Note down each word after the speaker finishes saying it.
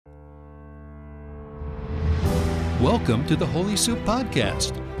Welcome to the Holy Soup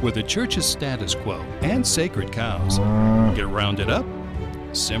Podcast, where the church's status quo and sacred cows get rounded up,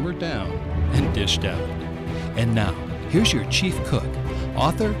 simmered down, and dished out. And now, here's your chief cook,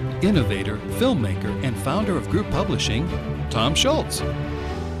 author, innovator, filmmaker, and founder of Group Publishing, Tom Schultz.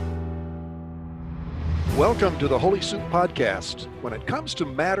 Welcome to the Holy Soup Podcast. When it comes to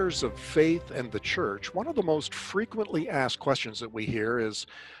matters of faith and the church, one of the most frequently asked questions that we hear is,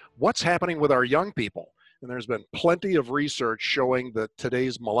 what's happening with our young people? And there's been plenty of research showing that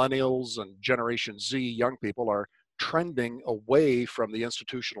today's millennials and Generation Z young people are trending away from the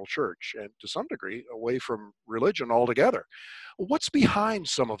institutional church and to some degree away from religion altogether. What's behind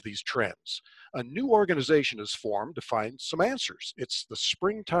some of these trends? A new organization is formed to find some answers. It's the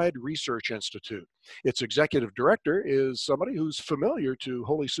Springtide Research Institute. Its executive director is somebody who's familiar to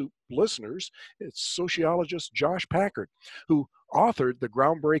Holy Soup listeners. It's sociologist Josh Packard, who authored the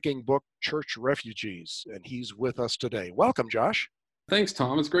groundbreaking book Church Refugees, and he's with us today. Welcome, Josh. Thanks,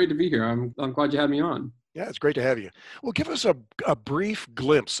 Tom. It's great to be here. I'm glad you had me on. Yeah, it's great to have you. Well, give us a brief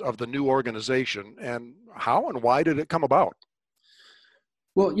glimpse of the new organization and how and why did it come about?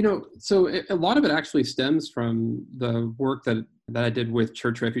 Well, so a lot of it actually stems from the work that I did with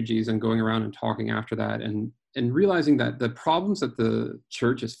Church Refugees and going around and talking after that and realizing that the problems that the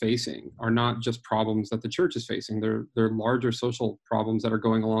church is facing are not just problems that the church is facing. They're larger social problems that are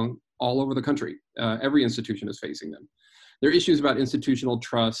going along all over the country. Every institution is facing them. There are issues about institutional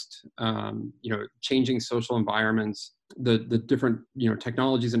trust, changing social environments, the different,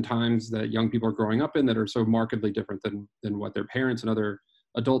 technologies and times that young people are growing up in that are so markedly different than what their parents and other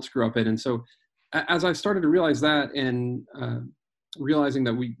adults grew up in. And so as I started to realize that and realizing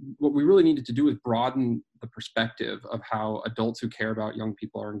that what we really needed to do is broaden the perspective of how adults who care about young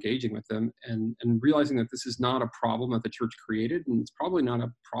people are engaging with them and realizing that this is not a problem that the church created, and it's probably not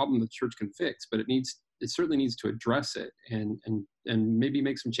a problem the church can fix, but it certainly needs to address it and maybe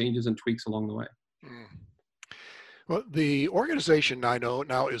make some changes and tweaks along the way. Well, the organization I know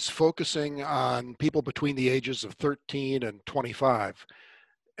now is focusing on people between the ages of 13 and 25.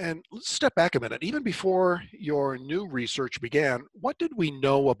 And let's step back a minute. Even before your new research began, what did we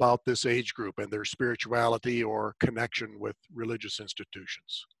know about this age group and their spirituality or connection with religious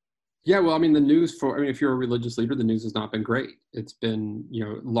institutions? Yeah, well, the news if you're a religious leader, the news has not been great. It's been,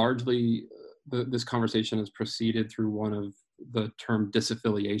 largely this conversation has proceeded through one of the term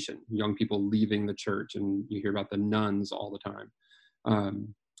disaffiliation, young people leaving the church, and you hear about the nuns all the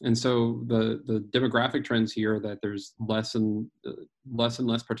time. And so the demographic trends here that there's less and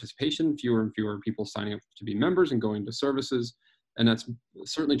less participation, fewer and fewer people signing up to be members and going to services. And that's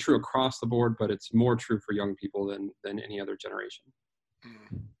certainly true across the board, but it's more true for young people than any other generation.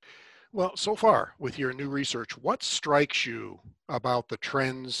 Well, so far with your new research, what strikes you about the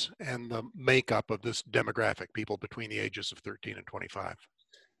trends and the makeup of this demographic, people between the ages of 13 and 25?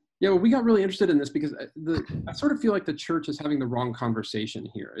 Yeah, well, we got really interested in this because I sort of feel like the church is having the wrong conversation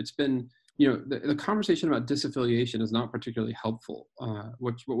here. It's been, the conversation about disaffiliation is not particularly helpful.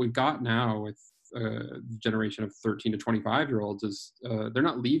 What we've got now with the generation of 13 to 25-year-olds is they're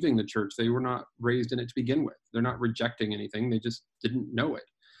not leaving the church. They were not raised in it to begin with. They're not rejecting anything. They just didn't know it.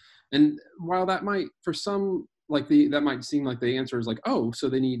 And while that might, for some, that might seem like the answer is so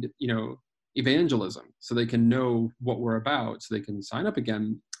they need, evangelism so they can know what we're about, so they can sign up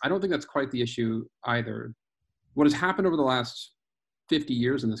again. I don't think that's quite the issue either. What has happened over the last 50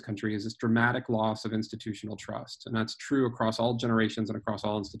 years in this country is this dramatic loss of institutional trust. And that's true across all generations and across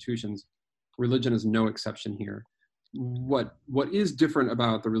all institutions. Religion is no exception here. What is different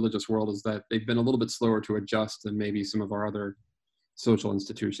about the religious world is that they've been a little bit slower to adjust than maybe some of our other social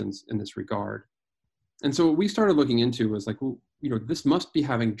institutions in this regard. And so what we started looking into was this must be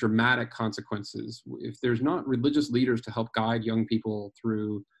having dramatic consequences. If there's not religious leaders to help guide young people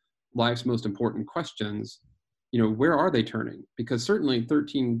through life's most important questions, where are they turning? Because certainly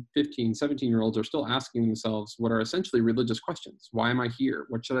 13, 15, 17-year-olds are still asking themselves what are essentially religious questions. Why am I here?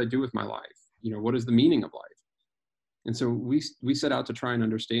 What should I do with my life? What is the meaning of life? And so we set out to try and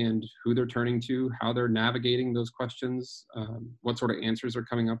understand who they're turning to, how they're navigating those questions, what sort of answers they're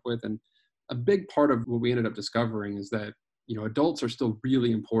coming up with. And a big part of what we ended up discovering is that, adults are still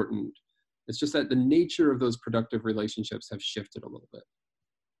really important. It's just that the nature of those productive relationships have shifted a little bit.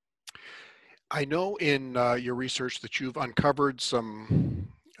 I know in your research that you've uncovered some,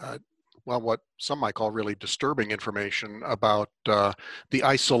 what some might call really disturbing information about the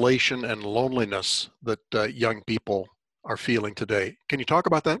isolation and loneliness that young people are feeling today. Can you talk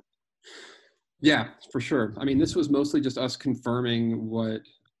about that? Yeah, for sure. This was mostly just us confirming what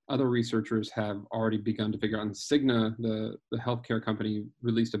other researchers have already begun to figure out, and Cigna, the healthcare company,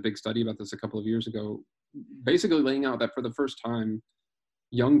 released a big study about this a couple of years ago, basically laying out that for the first time,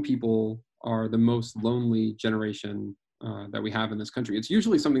 young people are the most lonely generation that we have in this country. It's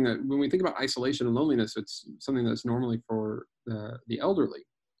usually something that, when we think about isolation and loneliness, it's something that's normally for the elderly.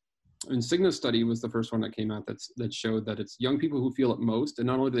 And Cigna's study was the first one that came out that showed that it's young people who feel it most, and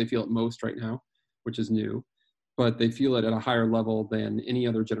not only do they feel it most right now, which is new, but they feel it at a higher level than any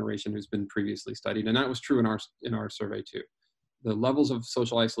other generation who's been previously studied. And that was true in our survey too. The levels of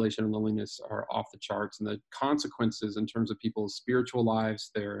social isolation and loneliness are off the charts, and the consequences in terms of people's spiritual lives,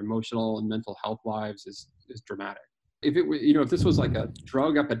 their emotional and mental health lives is dramatic. If it were, if this was like a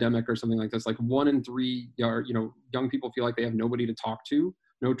drug epidemic or something like this, like 1 in 3 young people feel like they have nobody to talk to,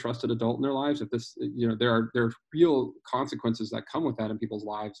 no trusted adult in their lives. If this, there are real consequences that come with that in people's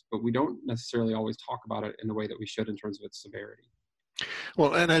lives, but we don't necessarily always talk about it in the way that we should in terms of its severity.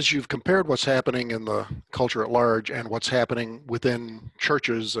 Well, and as you've compared what's happening in the culture at large and what's happening within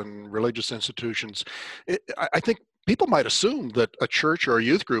churches and religious institutions, I think people might assume that a church or a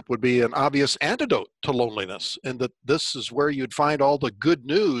youth group would be an obvious antidote to loneliness, and that this is where you'd find all the good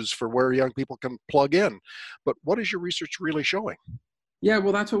news for where young people can plug in. But what is your research really showing? Yeah,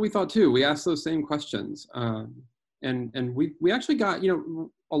 well, that's what we thought too. We asked those same questions. And we actually got,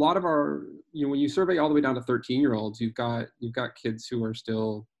 a lot of our, when you survey all the way down to 13-year-olds, you've got kids who are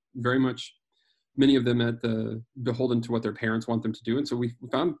still very much, many of them at the beholden to what their parents want them to do. And so we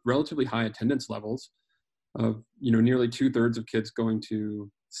found relatively high attendance levels of, nearly 2/3 of kids going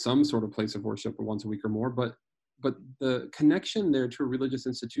to some sort of place of worship once a week or more. But the connection there to a religious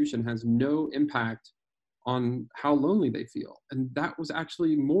institution has no impact on how lonely they feel. And that was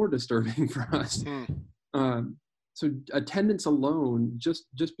actually more disturbing for us. So attendance alone,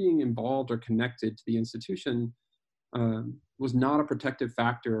 just being involved or connected to the institution, was not a protective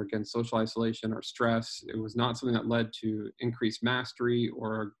factor against social isolation or stress. It was not something that led to increased mastery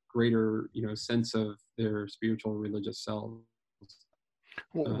or a greater, sense of their spiritual or religious selves.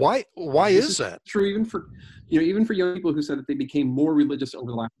 Well, why is that? True, even for young people who said that they became more religious over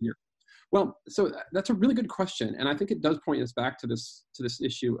the last year. Well, so that's a really good question, and I think it does point us back to this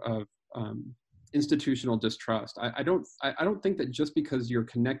issue of institutional distrust. I don't think that just because you're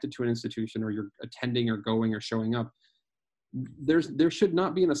connected to an institution or you're attending or going or showing up, there should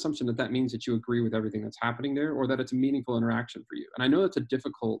not be an assumption that means that you agree with everything that's happening there or that it's a meaningful interaction for you. And I know that's a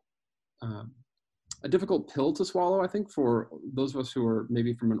difficult pill to swallow, I think, for those of us who are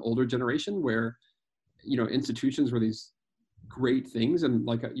maybe from an older generation where, institutions were these great things. And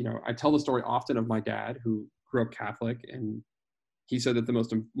I tell the story often of my dad, who grew up Catholic, and he said that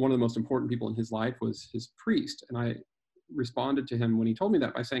one of the most important people in his life was his priest. And I responded to him when he told me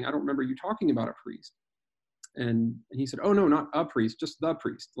that by saying, I don't remember you talking about a priest. And he said, oh no, not a priest, just the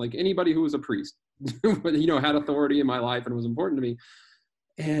priest. Like anybody who was a priest, had authority in my life and was important to me.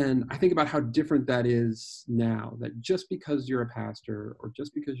 And I think about how different that is now, that just because you're a pastor or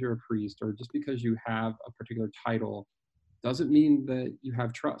just because you're a priest or just because you have a particular title doesn't mean that you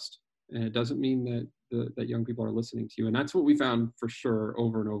have trust. And it doesn't mean that young people are listening to you. And that's what we found for sure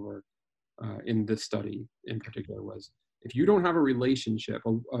over and over in this study in particular, was if you don't have a relationship,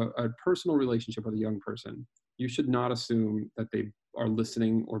 a personal relationship with a young person, you should not assume that they are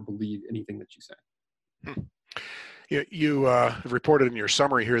listening or believe anything that you say. You have reported in your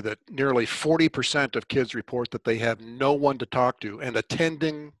summary here that nearly 40% of kids report that they have no one to talk to, and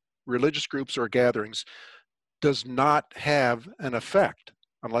attending religious groups or gatherings does not have an effect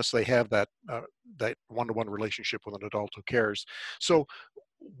unless they have that one-to-one relationship with an adult who cares. So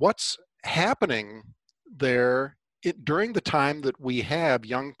what's happening there during the time that we have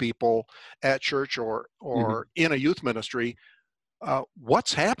young people at church or in a youth ministry?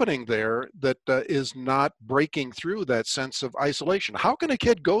 What's happening there that is not breaking through that sense of isolation? How can a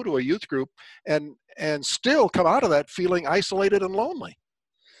kid go to a youth group and still come out of that feeling isolated and lonely?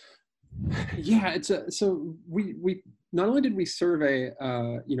 Yeah, so we not only did we survey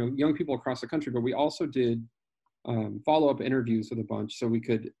young people across the country, but we also did follow-up interviews with a bunch so we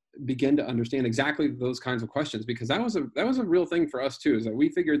could begin to understand exactly those kinds of questions, because that was a real thing for us too, is that we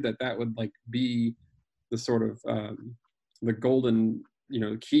figured that would be the sort of the golden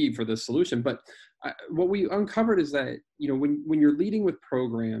key for this solution. But what we uncovered is that when you're leading with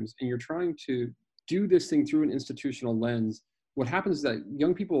programs and you're trying to do this thing through an institutional lens, what happens is that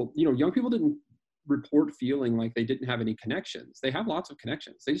young people didn't report feeling like they didn't have any connections. They have lots of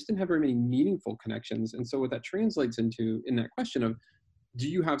connections. They just didn't have very many meaningful connections. And so what that translates into in that question of, do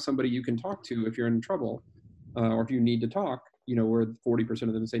you have somebody you can talk to if you're in trouble or if you need to talk, where 40%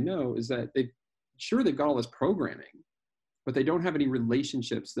 of them say no, is that they've got all this programming, but they don't have any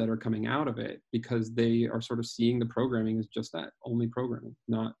relationships that are coming out of it because they are sort of seeing the programming as just that, only programming,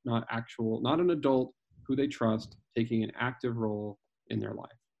 not an adult who they trust taking an active role in their life.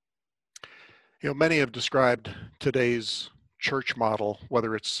 Many have described today's church model,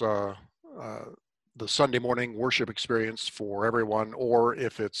 whether it's the Sunday morning worship experience for everyone, or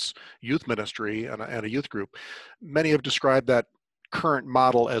if it's youth ministry and a youth group. Many have described that current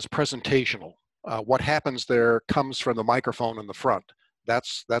model as presentational. What happens there comes from the microphone in the front.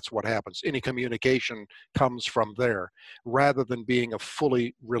 That's what happens. Any communication comes from there, rather than being a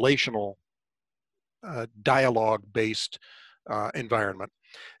fully relational, dialogue-based environment.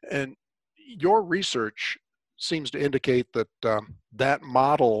 And your research seems to indicate that that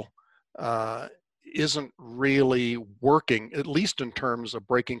model isn't really working, at least in terms of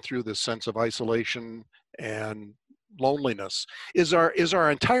breaking through this sense of isolation and loneliness. Is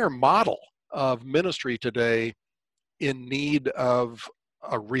our entire model of ministry today in need of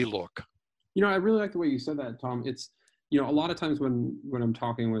a relook? I really like the way you said that, Tom. It's, a lot of times when I'm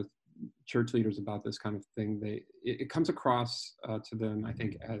talking with church leaders about this kind of thing, it comes across to them, I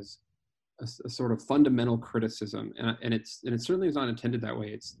think, as a sort of fundamental criticism, and it certainly is not intended that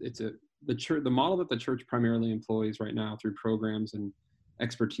way. The model that the church primarily employs right now through programs and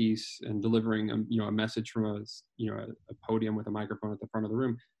expertise and delivering a message from a podium with a microphone at the front of the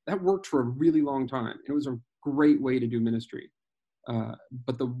room, that worked for a really long time. It was a great way to do ministry,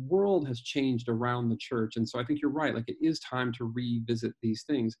 but the world has changed around the church, and so I think you're right. Like, it is time to revisit these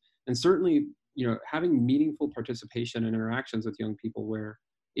things, and certainly having meaningful participation and interactions with young people where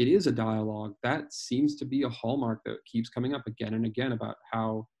it is a dialogue, that seems to be a hallmark that keeps coming up again and again about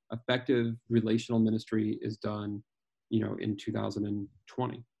how effective relational ministry is done, in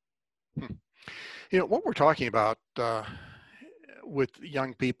 2020. What we're talking about with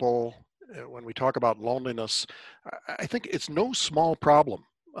young people, when we talk about loneliness, I think it's no small problem.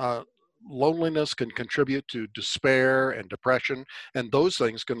 Loneliness can contribute to despair and depression, and those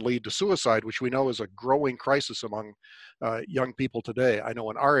things can lead to suicide, which we know is a growing crisis among young people today. I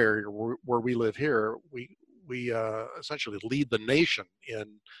know in our area where we live here, we essentially lead the nation in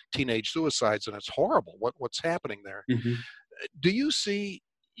teenage suicides, and it's horrible what's happening there. Mm-hmm. Do you see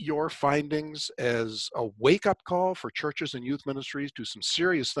your findings as a wake-up call for churches and youth ministries to some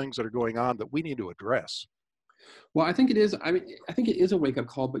serious things that are going on that we need to address? Well, I think it is. I think it is a wake-up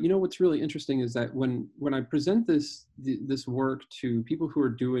call. But what's really interesting is that when I present this work to people who are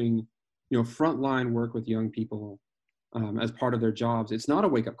doing frontline work with young people as part of their jobs, it's not a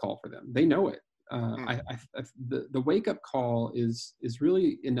wake-up call for them. They know it. The wake-up call is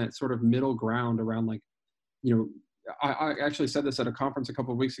really in that sort of middle ground around, like, I actually said this at a conference a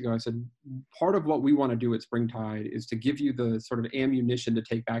couple of weeks ago. I said, part of what we want to do at Springtide is to give you the sort of ammunition to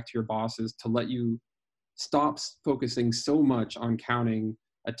take back to your bosses, to let you stop focusing so much on counting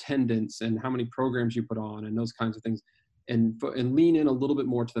attendance and how many programs you put on and those kinds of things, and lean in a little bit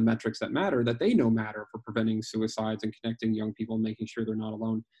more to the metrics that matter, that they know matter for preventing suicides and connecting young people and making sure they're not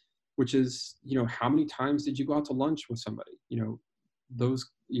alone, which is, how many times did you go out to lunch with somebody?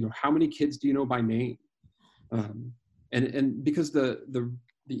 How many kids do you know by name? And because the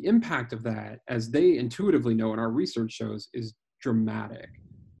impact of that, as they intuitively know, and our research shows, is dramatic.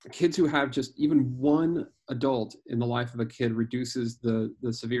 Kids who have just even one adult in the life of a kid reduces the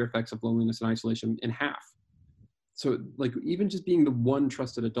severe effects of loneliness and isolation in half. So, like, even just being the one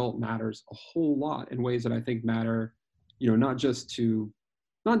trusted adult matters a whole lot in ways that I think matter, not just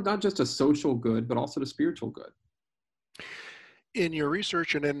a social good, but also to spiritual good. In your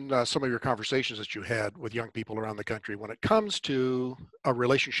research and in some of your conversations that you had with young people around the country, when it comes to a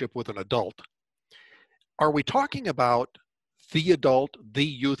relationship with an adult, are we talking about the adult, the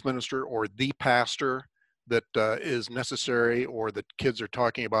youth minister, or the pastor that is necessary, or that kids are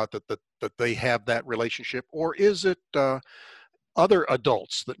talking about that they have that relationship? Or is it other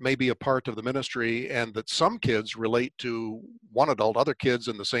adults that may be a part of the ministry, and that some kids relate to one adult, other kids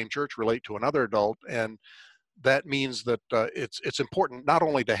in the same church relate to another adult, and that means that it's important not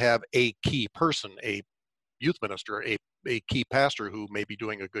only to have a key person, a youth minister, a key pastor who may be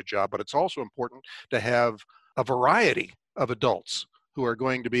doing a good job, but it's also important to have a variety of adults who are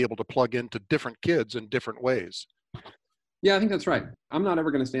going to be able to plug into different kids in different ways. Yeah, I think that's right. I'm not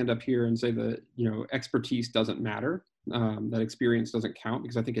ever going to stand up here and say that, expertise doesn't matter, that experience doesn't count,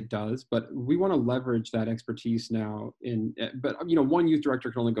 because I think it does. But we want to leverage that expertise now but one youth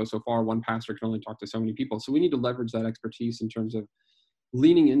director can only go so far, one pastor can only talk to so many people. So we need to leverage that expertise in terms of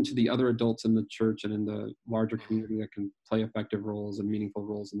leaning into the other adults in the church and in the larger community that can play effective roles and meaningful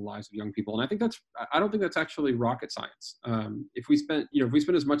roles in the lives of young people. And I don't think that's actually rocket science. If we spend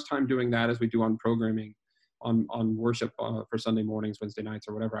as much time doing that as we do on programming, on worship for Sunday mornings, Wednesday nights,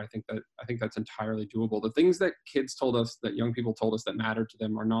 or whatever. I think that's entirely doable. The things that kids told us, that young people told us that mattered to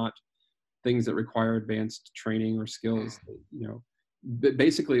them, are not things that require advanced training or skills. You know,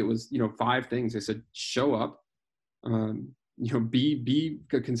 basically it was, you know, 5 things. They said, show up, you know, be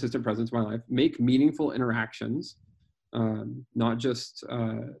a consistent presence in my life, make meaningful interactions, not just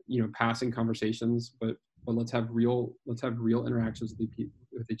you know, passing conversations, but let's have real interactions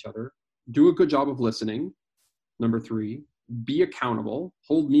with each other. Do a good job of listening. Number 3, be accountable.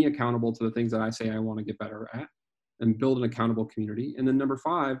 Hold me accountable to the things that I say I want to get better at, and build an accountable community. And then number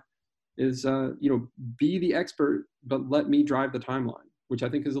 5 is you know, be the expert, but let me drive the timeline, which I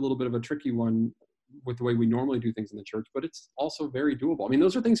think is a little bit of a tricky one with the way we normally do things in the church, but it's also very doable. I mean,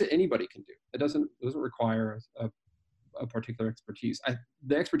 those are things that anybody can do. It doesn't require a particular expertise.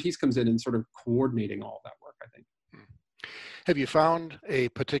 The expertise comes in sort of coordinating all of that work, I think. Have you found a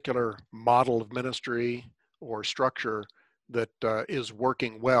particular model of ministry or structure that is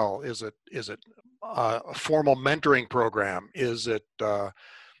working well? Is it a formal mentoring program? Is it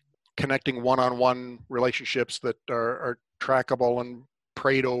connecting one-on-one relationships that are trackable and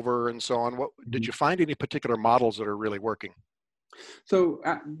prayed over and so on? What did you find any particular models that are really working? So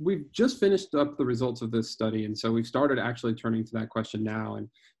we've just finished up the results of this study, and so we've started actually turning to that question now. And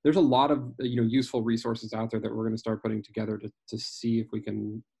there's a lot of, you know, useful resources out there that we're going to start putting together to see if we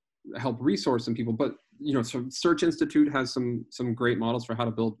can help resource some people. But, you know, so Search Institute has some great models for how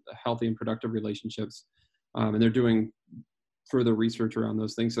to build healthy and productive relationships, and they're doing further research around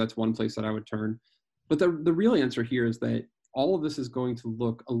those things. So that's one place that I would turn. But the real answer here is that all of this is going to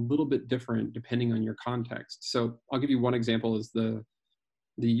look a little bit different depending on your context. So I'll give you one example is the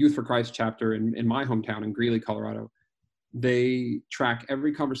Youth for Christ chapter in my hometown in Greeley, Colorado. They track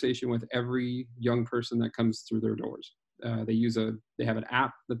every conversation with every young person that comes through their doors. They have an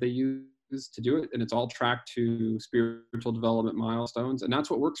app that they use to do it, and it's all tracked to spiritual development milestones. And that's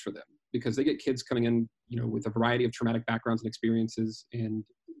what works for them, because they get kids coming in, you know, with a variety of traumatic backgrounds and experiences. And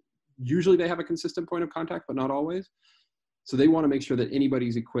usually they have a consistent point of contact, but not always. So they want to make sure that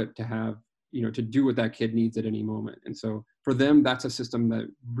anybody's equipped to have, you know, to do what that kid needs at any moment. And so for them, that's a system that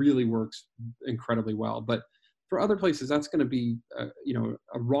really works incredibly well. But for other places, that's going to be, you know,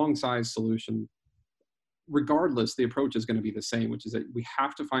 a wrong size solution. Regardless, the approach is going to be the same, which is that we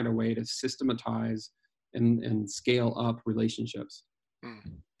have to find a way to systematize and scale up relationships.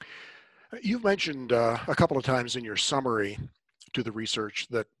 You've mentioned a couple of times in your summary to the research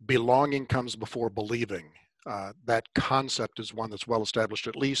that belonging comes before believing. That concept is one that's well established,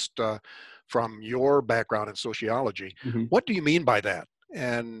 at least from your background in sociology. Mm-hmm. What do you mean by that?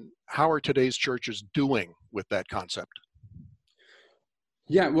 And how are today's churches doing with that concept?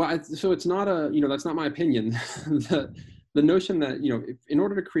 Yeah, well, so it's not that's not my opinion. The notion that, you know, in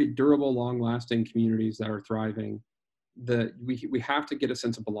order to create durable, long-lasting communities that are thriving, that we have to get a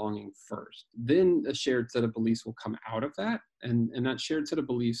sense of belonging first. Then a shared set of beliefs will come out of that, and that shared set of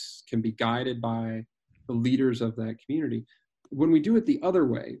beliefs can be guided by the leaders of that community. When we do it the other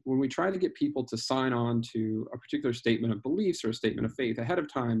way, when we try to get people to sign on to a particular statement of beliefs or a statement of faith ahead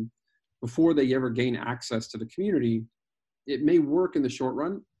of time before they ever gain access to the community, it may work in the short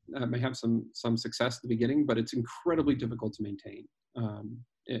run, may have some success at the beginning, but it's incredibly difficult to maintain.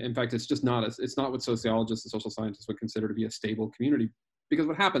 In fact, it's not what sociologists and social scientists would consider to be a stable community, because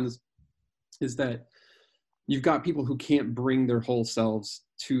what happens is that you've got people who can't bring their whole selves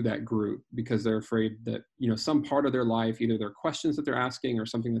to that group because they're afraid that, you know, some part of their life, either their questions that they're asking or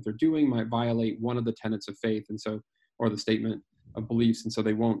something that they're doing, might violate one of the tenets of faith, and so, or the statement of beliefs, and so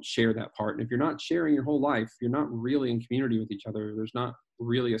they won't share that part. And if you're not sharing your whole life, you're not really in community with each other. There's not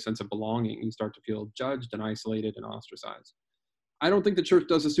really a sense of belonging. You start to feel judged and isolated and ostracized. I don't think the church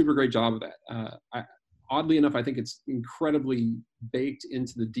does a super great job of that. Oddly enough, I think it's incredibly baked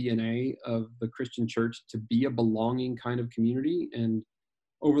into the DNA of the Christian church to be a belonging kind of community. And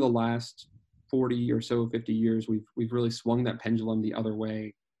over the last 40 or so, 50 years, we've really swung that pendulum the other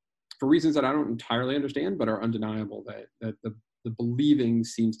way for reasons that I don't entirely understand, but are undeniable, that the believing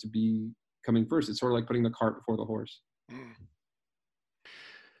seems to be coming first. It's sort of like putting the cart before the horse. Mm.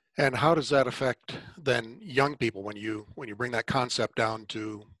 And how does that affect then young people when you bring that concept down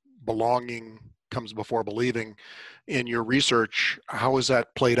to belonging comes before believing? In your research, how is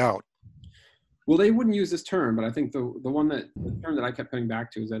that played out? Well, they wouldn't use this term, but I think the term that I kept coming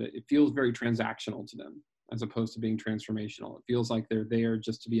back to is that it feels very transactional to them as opposed to being transformational. It feels like they're there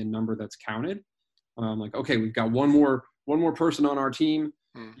just to be a number that's counted. Like, okay, we've got one more person on our team,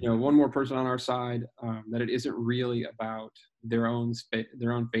 you know, one more person on our side, that it isn't really about their own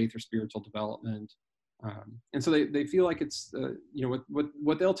faith or spiritual development. And so they feel like it's,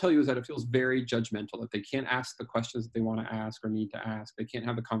 what they'll tell you is that it feels very judgmental, that they can't ask the questions that they want to ask or need to ask. They can't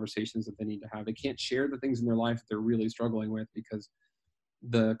have the conversations that they need to have. They can't share the things in their life that they're really struggling with, because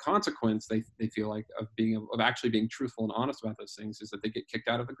the consequence they feel like of actually being truthful and honest about those things is that they get kicked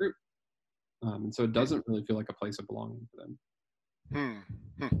out of the group. And so it doesn't really feel like a place of belonging for them.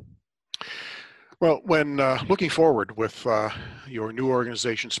 Well, when looking forward with your new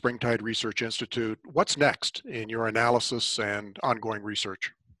organization, Springtide Research Institute, what's next in your analysis and ongoing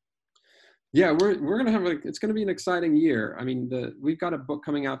research? Yeah, we're going to have it's going to be an exciting year. I mean, we've got a book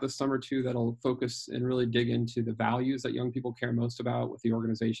coming out this summer too that'll focus and really dig into the values that young people care most about with the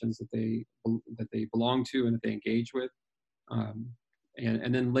organizations that they belong to and that they engage with.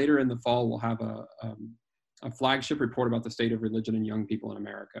 And then later in the fall, we'll have a flagship report about the state of religion and young people in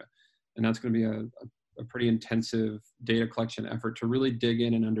America. And that's going to be a pretty intensive data collection effort to really dig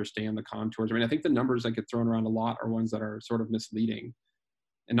in and understand the contours. I mean, I think the numbers that get thrown around a lot are ones that are sort of misleading,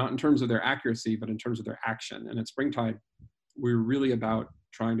 and not in terms of their accuracy, but in terms of their action. And at Springtide, we're really about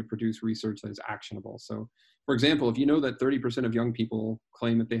trying to produce research that is actionable. So, for example, if you know that 30% of young people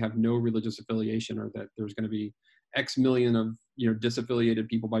claim that they have no religious affiliation, or that there's going to be X million of disaffiliated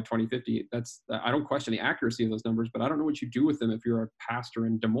people by 2050, I don't question the accuracy of those numbers, but I don't know what you do with them if you're a pastor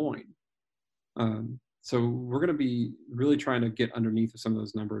in Des Moines. So we're going to be really trying to get underneath of some of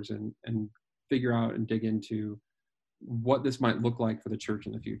those numbers and figure out and dig into what this might look like for the church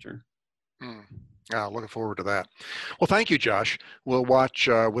in the future. Looking forward to that. Well, thank you, Josh. We'll watch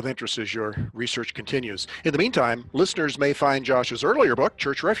with interest as your research continues. In the meantime, listeners may find Josh's earlier book,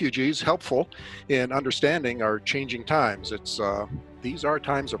 Church Refugees, helpful in understanding our changing times. These are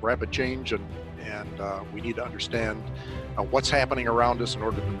times of rapid change, and we need to understand what's happening around us in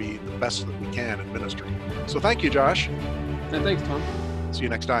order to be the best that we can in ministry. So thank you, Josh. And thanks, Tom. See you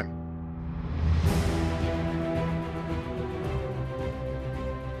next time.